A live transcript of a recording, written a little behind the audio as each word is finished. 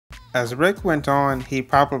As Rick went on, he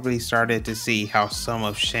probably started to see how some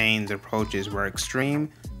of Shane's approaches were extreme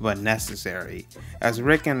but necessary. As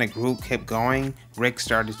Rick and the group kept going, Rick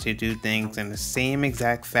started to do things in the same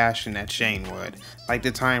exact fashion that Shane would, like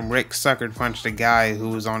the time Rick sucker punched a guy who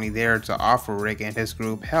was only there to offer Rick and his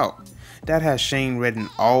group help. That has Shane written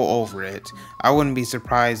all over it. I wouldn't be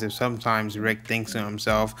surprised if sometimes Rick thinks to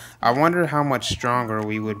himself, I wonder how much stronger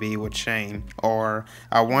we would be with Shane, or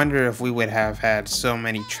I wonder if we would have had so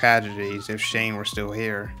many tragedies if Shane were still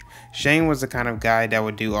here. Shane was the kind of guy that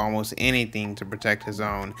would do almost anything to protect his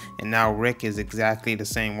own, and now Rick is exactly the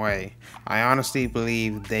same way. I honestly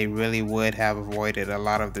believe they really would have avoided a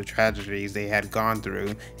lot of the tragedies they had gone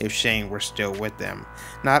through if Shane were still with them.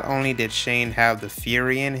 Not only did Shane have the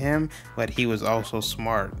fury in him, but he was also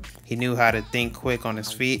smart. He knew how to think quick on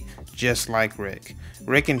his feet, just like Rick.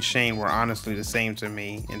 Rick and Shane were honestly the same to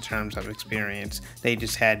me in terms of experience. They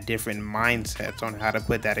just had different mindsets on how to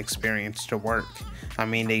put that experience to work. I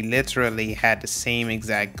mean, they literally had the same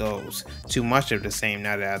exact goals. Too much of the same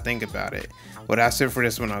now that I think about it. Well, that's it for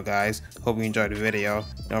this one though, guys. Hope you enjoyed the video.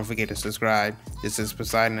 Don't forget to subscribe. This is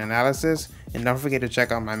Poseidon Analysis. And don't forget to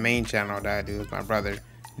check out my main channel that I do with my brother,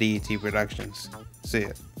 DET Productions. See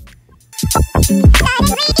ya.